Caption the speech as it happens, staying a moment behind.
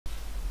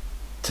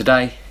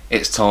today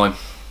it's time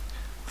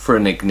for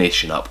an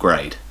ignition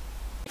upgrade.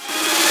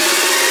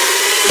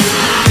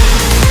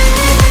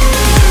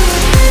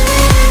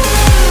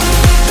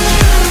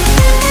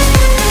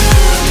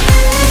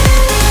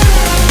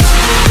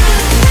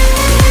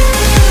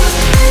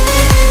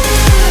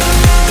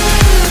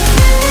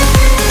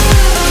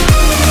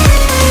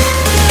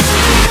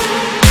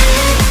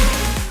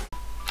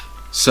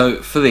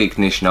 So for the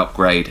ignition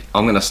upgrade,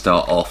 I'm going to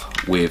start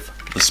off with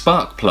the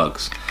spark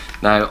plugs.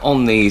 Now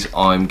on these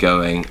I'm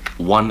going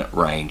one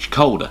range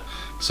colder,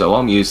 so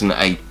I'm using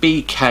a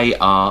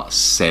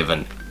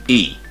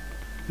BKR7E.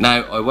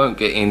 Now I won't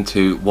get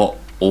into what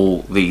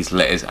all these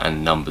letters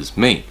and numbers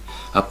mean,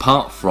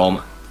 apart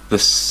from the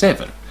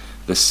 7.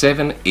 The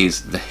 7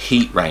 is the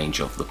heat range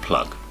of the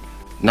plug.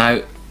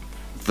 Now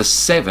the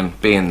 7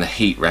 being the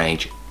heat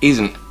range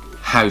isn't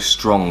how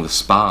strong the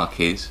spark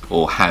is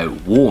or how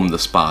warm the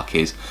spark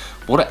is.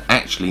 What it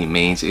actually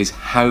means is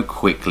how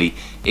quickly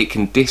it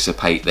can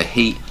dissipate the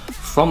heat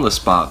from the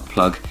spark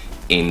plug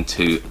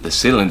into the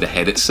cylinder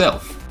head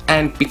itself.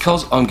 And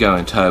because I'm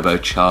going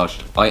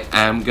turbocharged, I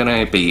am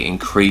going to be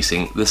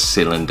increasing the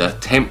cylinder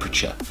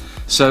temperature,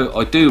 so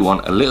I do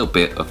want a little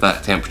bit of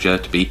that temperature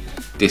to be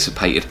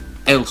dissipated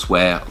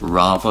elsewhere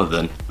rather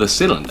than the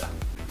cylinder.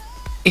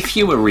 If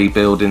you were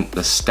rebuilding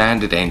the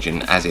standard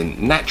engine, as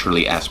in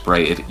naturally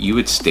aspirated, you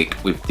would stick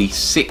with the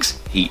 6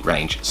 heat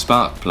range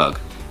spark plug,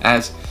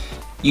 as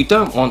you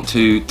don't want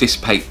to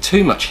dissipate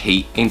too much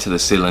heat into the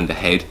cylinder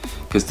head,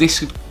 because this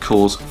could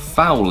cause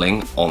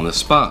fouling on the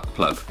spark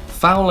plug.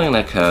 Fouling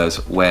occurs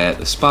where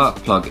the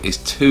spark plug is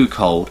too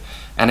cold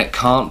and it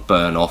can't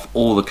burn off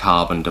all the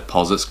carbon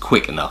deposits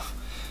quick enough.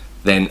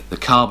 Then the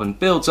carbon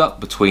builds up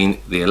between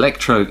the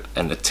electrode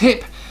and the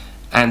tip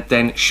and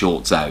then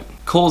shorts out,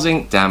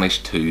 causing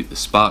damage to the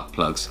spark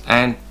plugs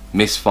and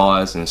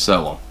misfires and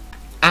so on.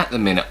 At the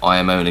minute I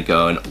am only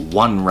going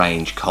one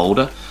range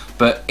colder,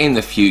 but in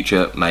the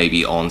future,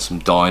 maybe on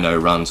some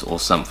dyno runs or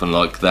something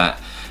like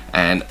that,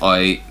 and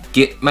I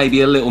get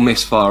maybe a little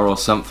misfire or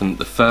something,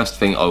 the first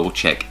thing I will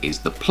check is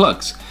the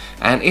plugs,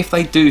 and if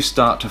they do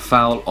start to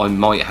foul, I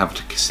might have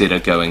to consider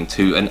going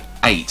to an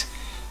 8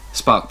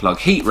 spark plug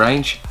heat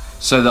range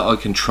so that I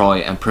can try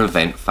and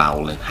prevent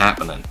fouling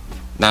happening.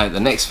 Now the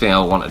next thing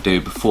I want to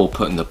do before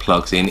putting the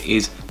plugs in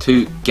is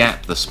to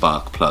gap the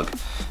spark plug.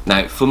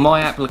 Now for my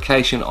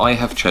application I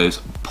have chose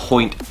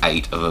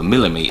 0.8 of a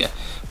millimeter,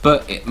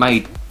 but it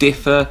may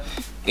differ,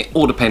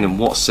 all depending on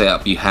what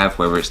setup you have,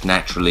 whether it's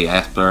naturally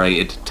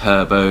aspirated,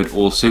 turboed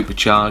or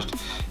supercharged.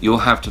 You'll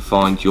have to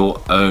find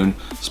your own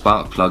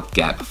spark plug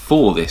gap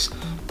for this,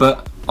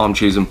 but I'm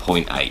choosing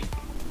 0.8.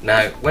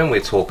 Now when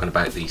we're talking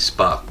about the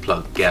spark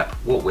plug gap,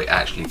 what we're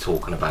actually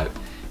talking about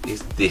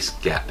is this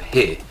gap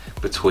here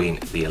between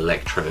the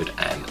electrode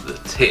and the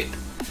tip.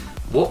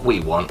 What we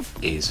want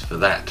is for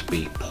that to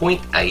be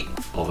 0.8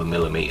 of a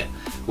millimeter,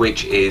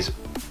 which is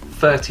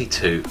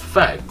 32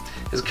 thou.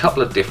 There's a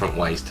couple of different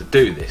ways to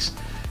do this.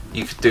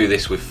 You could do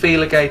this with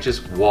feeler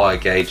gauges, wire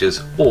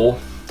gauges, or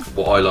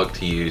what I like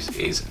to use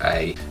is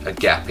a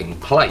gapping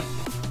plate.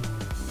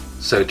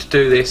 So to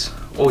do this,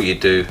 all you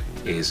do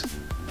is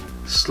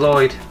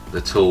slide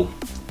the tool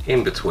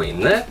in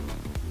between there,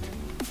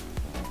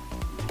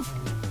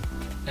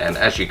 and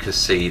as you can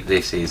see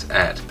this is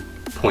at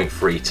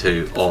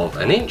 0.32 of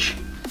an inch.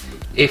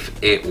 If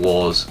it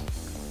was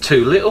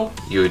too little,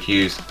 you would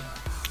use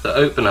the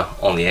opener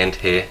on the end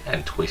here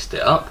and twist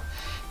it up.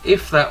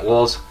 If that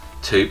was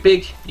too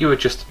big, you would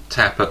just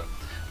tap it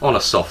on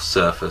a soft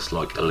surface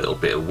like a little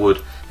bit of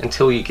wood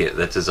until you get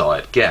the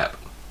desired gap.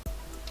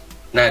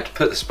 Now to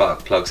put the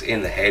spark plugs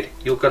in the head,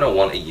 you're going to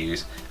want to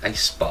use a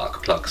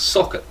spark plug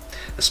socket.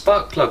 The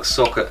spark plug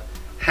socket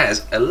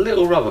has a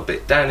little rubber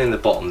bit down in the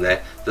bottom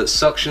there that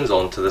suctions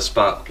onto the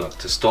spark plug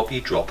to stop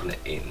you dropping it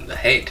in the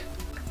head.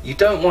 You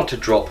don't want to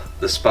drop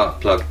the spark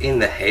plug in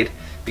the head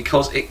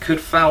because it could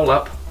foul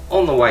up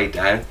on the way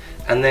down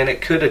and then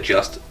it could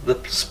adjust the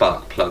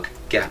spark plug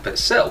gap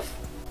itself.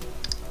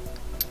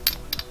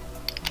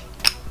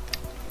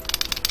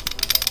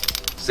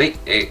 See,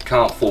 it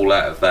can't fall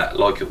out of that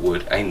like it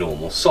would a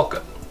normal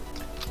socket.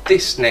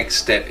 This next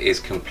step is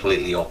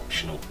completely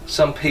optional.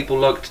 Some people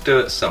like to do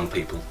it, some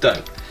people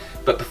don't.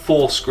 But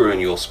before screwing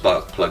your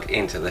spark plug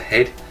into the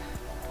head,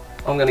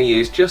 I'm going to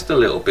use just a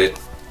little bit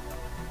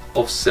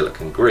of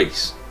silicone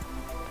grease.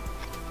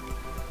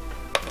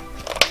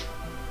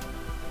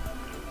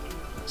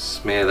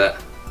 Smear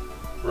that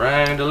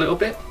round a little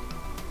bit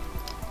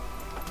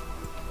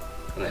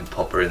and then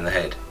pop her in the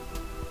head.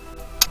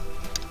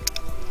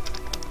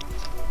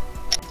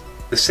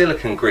 The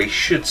silicone grease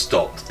should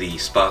stop the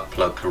spark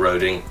plug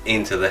corroding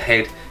into the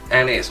head,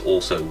 and it's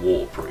also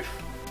waterproof.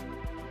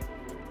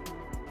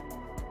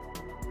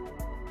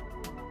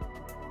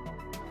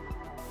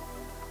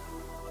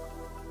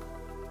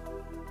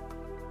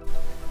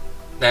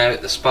 Now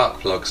the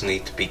spark plugs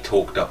need to be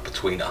torqued up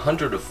between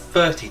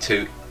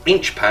 132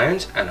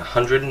 inch-pounds and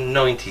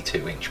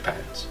 192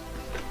 inch-pounds.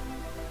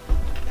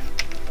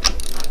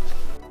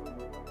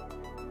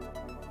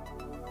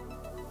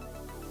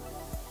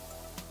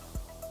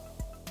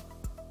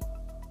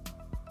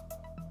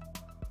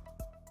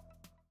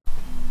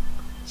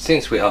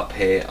 since we're up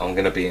here, I'm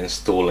going to be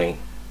installing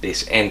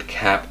this end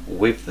cap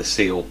with the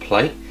seal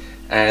plate,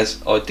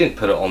 as I didn't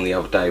put it on the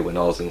other day when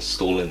I was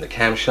installing the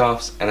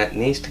camshafts, and it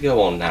needs to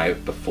go on now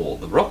before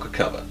the rocker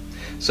cover.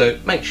 So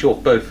make sure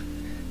both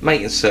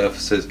mating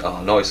surfaces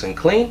are nice and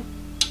clean.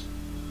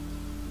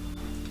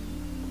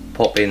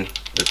 Pop in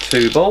the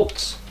 2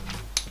 bolts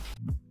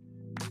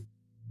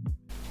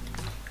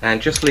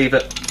and just leave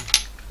it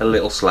a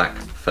little slack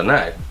for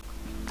now,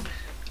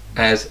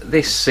 as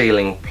this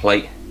sealing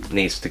plate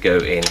needs to go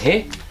in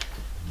here,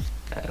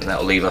 and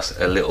that'll leave us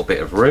a little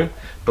bit of room.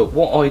 But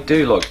what I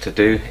do like to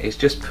do is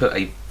just put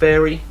a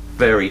very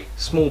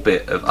small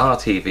bit of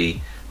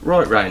RTV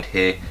right round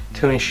here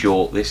to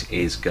ensure this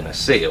is going to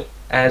seal,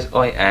 as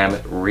I am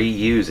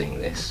reusing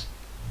this.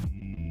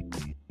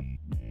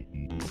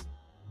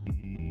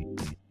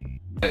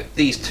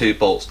 These 2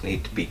 bolts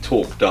need to be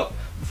torqued up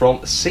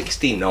from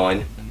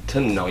 69 to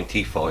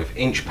 95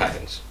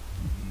 inch-pounds.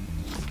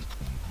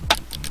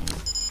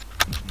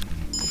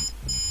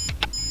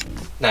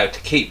 Now,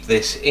 to keep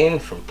this in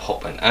from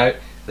popping out,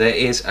 there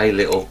is a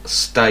little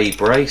stay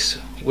brace,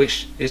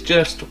 which is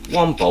just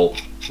 1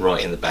 bolt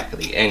right in the back of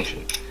the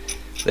engine.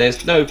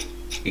 There's no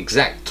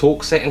exact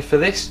torque setting for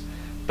this,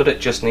 but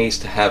it just needs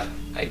to have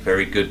a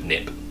very good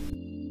nip.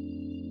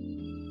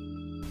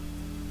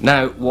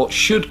 Now, what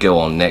should go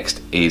on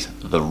next is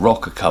the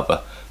rocker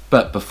cover,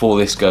 but before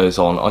this goes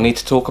on, I need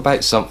to talk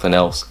about something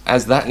else,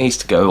 as that needs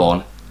to go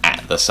on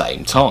at the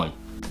same time.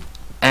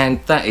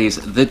 And that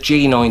is the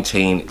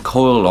G19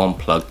 coil on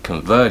plug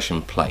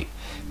conversion plate.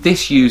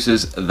 This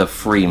uses the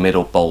 3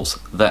 middle bolts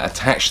that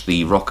attach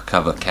the rocker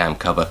cover cam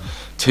cover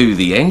to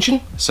the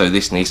engine, so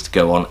this needs to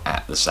go on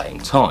at the same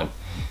time.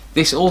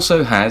 This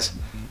also has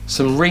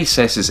some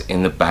recesses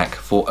in the back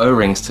for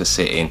O-rings to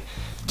sit in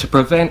to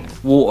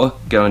prevent water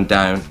going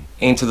down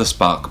into the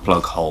spark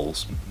plug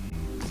holes.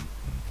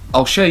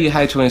 I'll show you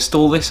how to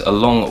install this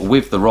along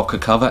with the rocker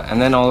cover,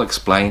 and then I'll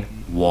explain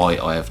why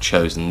I have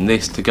chosen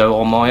this to go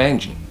on my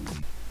engine.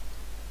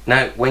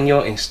 Now, when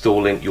you're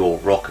installing your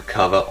rocker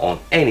cover on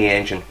any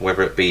engine,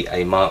 whether it be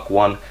a Mark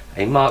 1,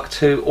 a Mark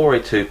 2 or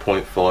a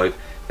 2.5,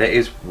 there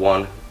is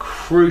one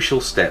crucial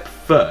step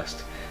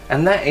first,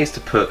 and that is to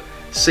put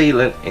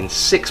sealant in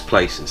 6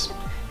 places.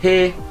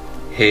 Here,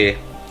 here,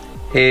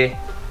 here,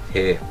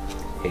 here,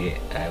 here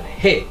and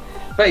here.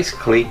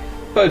 Basically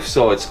both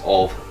sides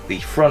of the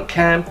front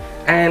cam,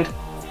 and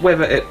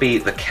whether it be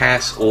the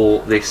CAS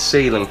or this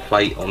sealing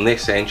plate on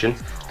this engine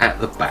at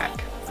the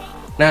back.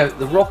 Now,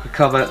 the rocker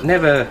cover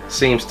never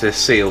seems to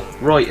seal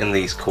right in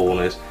these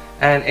corners,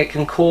 and it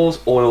can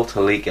cause oil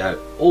to leak out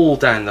all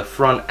down the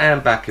front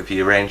and back of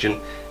your engine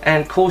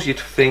and cause you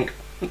to think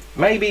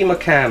maybe my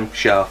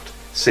camshaft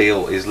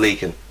seal is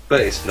leaking,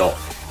 but it's not.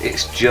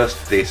 It's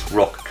just this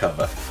rocker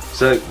cover.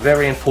 So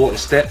very important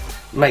step,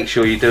 make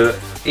sure you do it,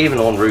 even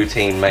on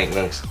routine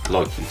maintenance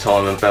like your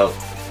timing belt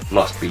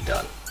must be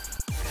done.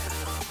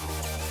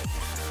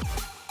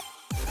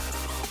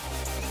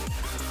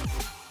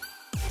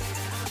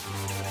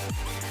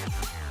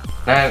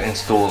 Now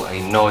install a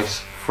nice,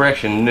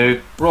 fresh and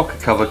new rocker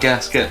cover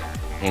gasket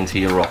into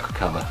your rocker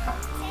cover.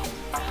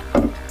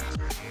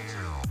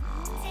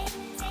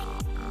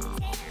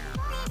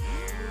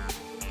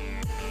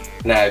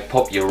 Now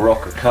pop your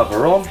rocker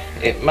cover on.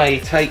 It may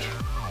take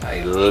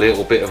a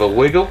little bit of a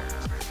wiggle.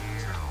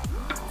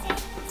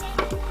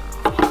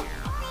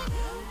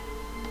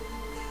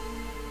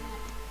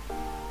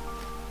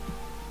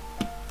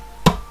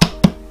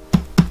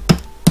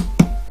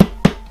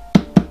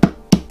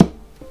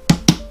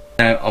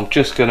 Now I'm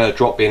just going to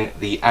drop in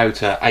the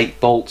outer 8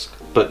 bolts,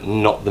 but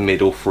not the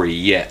middle 3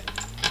 yet.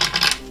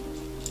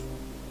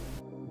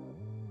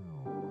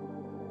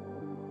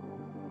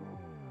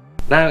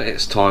 Now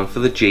it's time for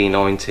the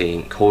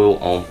G19 coil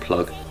on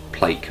plug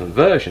plate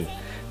conversion.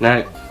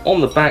 Now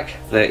on the back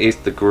there is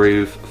the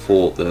groove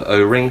for the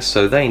O-rings,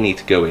 so they need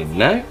to go in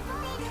now.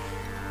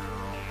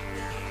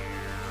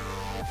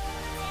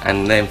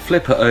 And then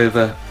flip it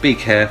over, be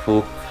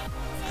careful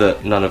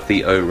that none of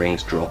the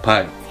O-rings drop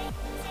out.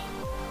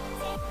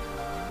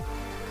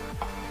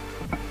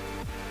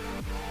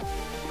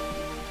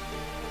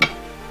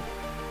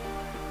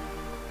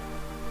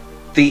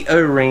 The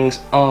O-rings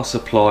are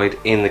supplied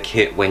in the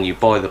kit when you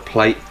buy the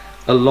plate,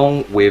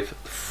 along with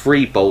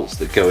 3 bolts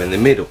that go in the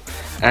middle,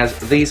 as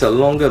these are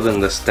longer than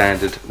the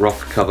standard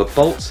rocker cover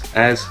bolts,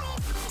 as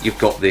you've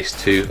got this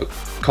to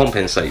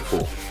compensate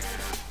for.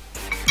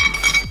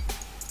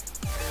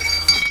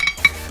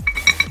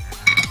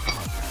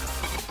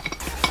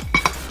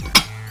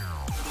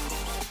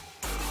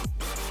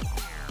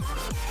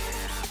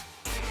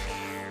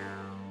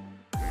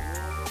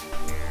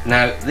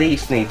 Now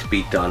these need to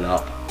be done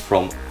up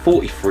from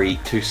 43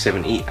 to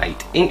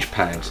 78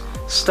 inch-pounds,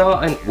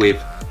 starting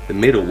with the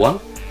middle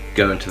one,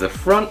 going to the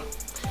front,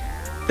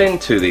 then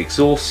to the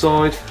exhaust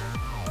side,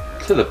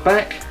 to the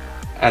back,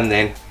 and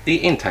then the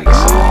intake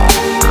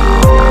side.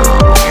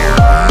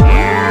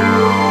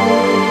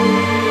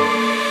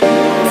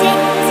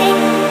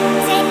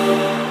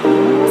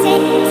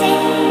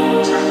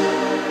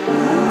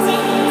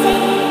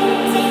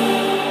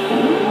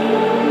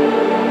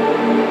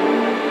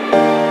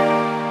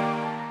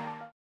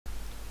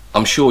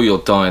 I'm sure you're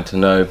dying to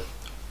know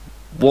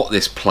what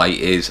this plate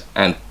is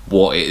and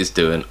what it is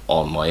doing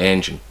on my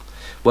engine.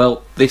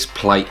 Well, this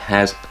plate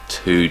has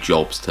two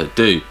jobs to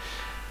do.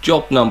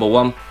 Job number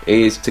one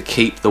is to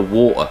keep the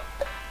water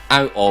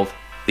out of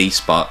the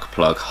spark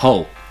plug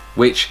hole,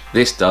 which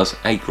this does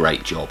a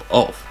great job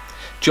of.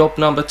 Job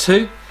number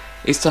two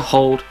is to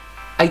hold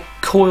a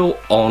coil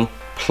on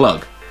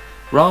plug.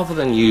 Rather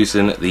than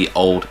using the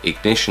old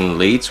ignition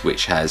leads,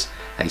 which has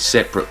a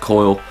separate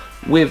coil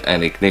with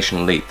an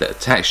ignition lead that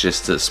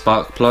attaches to the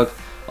spark plug,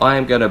 I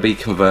am going to be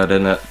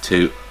converting it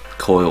to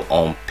coil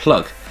on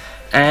plug.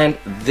 And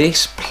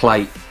this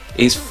plate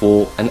is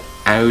for an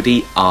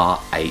Audi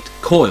R8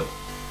 coil.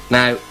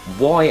 Now,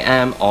 why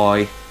am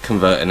I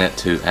converting it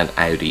to an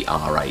Audi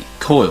R8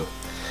 coil?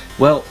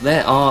 Well,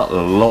 there are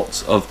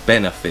lots of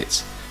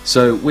benefits.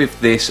 So with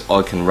this,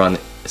 I can run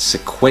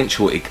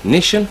sequential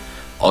ignition,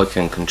 I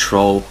can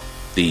control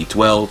the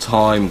dwell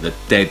time, the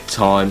dead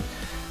time,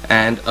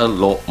 and a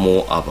lot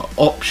more other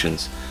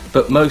options.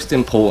 But most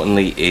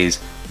importantly is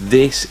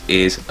this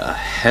is a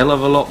hell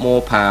of a lot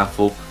more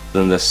powerful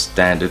than the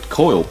standard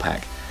coil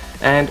pack.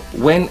 And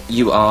when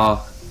you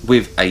are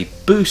with a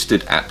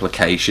boosted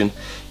application,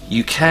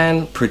 you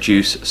can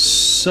produce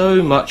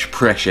so much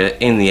pressure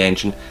in the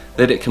engine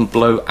that it can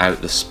blow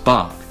out the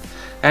spark.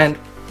 And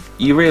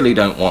you really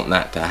don't want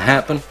that to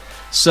happen.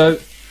 So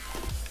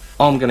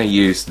I'm going to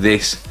use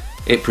this.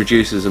 It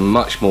produces a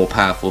much more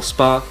powerful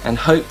spark, and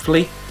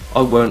hopefully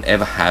I won't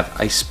ever have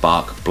a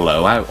spark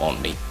blow out on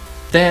me.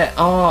 There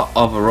are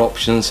other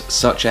options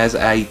such as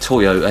a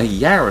Toyota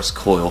Yaris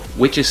coil,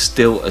 which is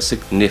still a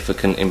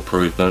significant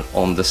improvement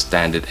on the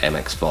standard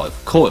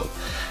MX5 coil,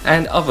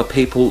 and other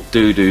people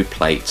do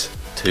plates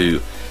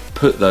to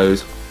put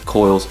those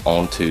coils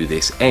onto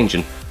this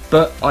engine,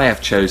 but I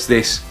have chose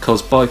this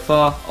because by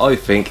far I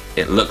think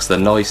it looks the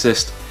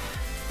nicest,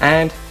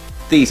 and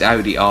these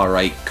Audi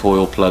R8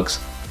 coil plugs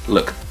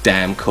look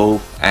damn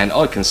cool, and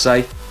I can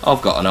say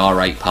I've got an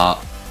R8 part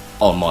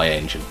on my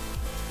engine.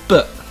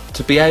 But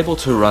to be able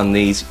to run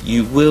these,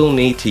 you will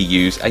need to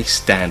use a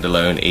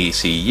standalone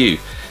ECU,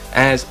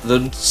 as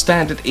the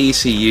standard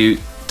ECU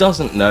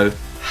doesn't know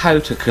how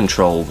to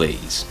control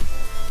these.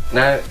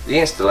 Now, the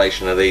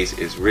installation of these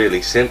is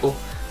really simple.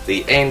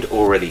 The end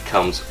already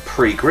comes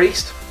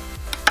pre-greased.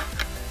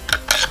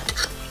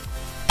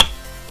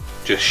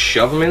 Just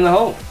shove them in the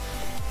hole.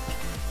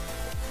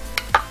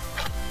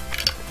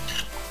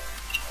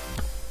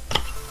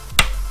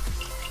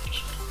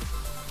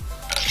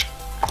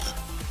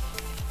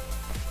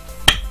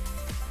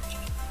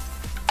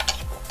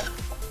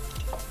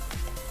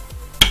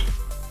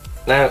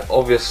 Now,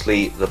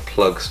 obviously the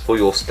plugs for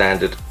your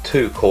standard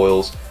 2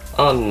 coils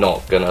are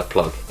not going to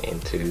plug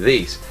into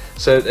these,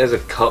 so there's a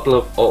couple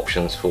of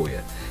options for you.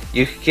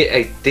 You could get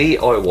a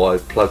DIY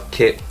plug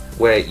kit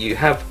where you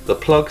have the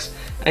plugs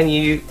and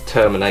you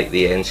terminate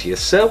the ends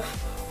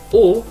yourself,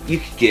 or you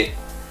could get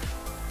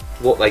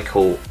what they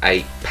call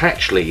a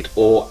patch lead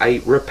or a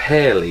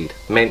repair lead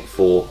meant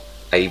for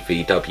a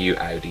VW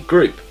Audi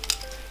group,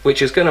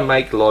 which is going to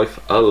make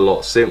life a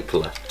lot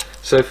simpler.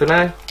 So for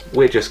now,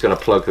 we're just going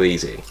to plug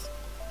these in.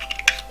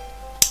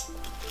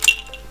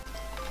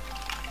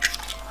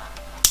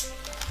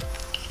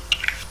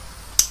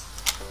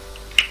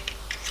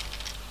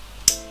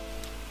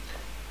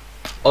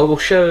 I will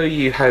show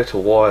you how to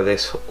wire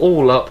this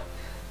all up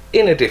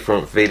in a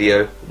different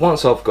video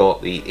once I've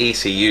got the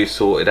ECU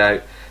sorted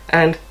out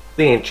and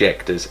the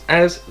injectors,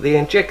 as the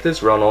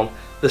injectors run on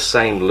the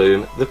same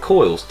loom the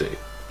coils do.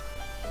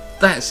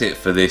 That's it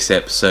for this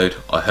episode.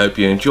 I hope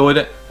you enjoyed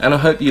it and I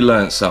hope you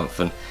learned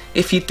something.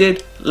 If you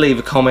did, leave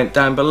a comment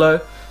down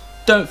below.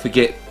 Don't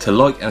forget to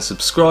like and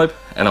subscribe,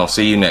 and I'll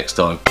see you next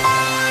time.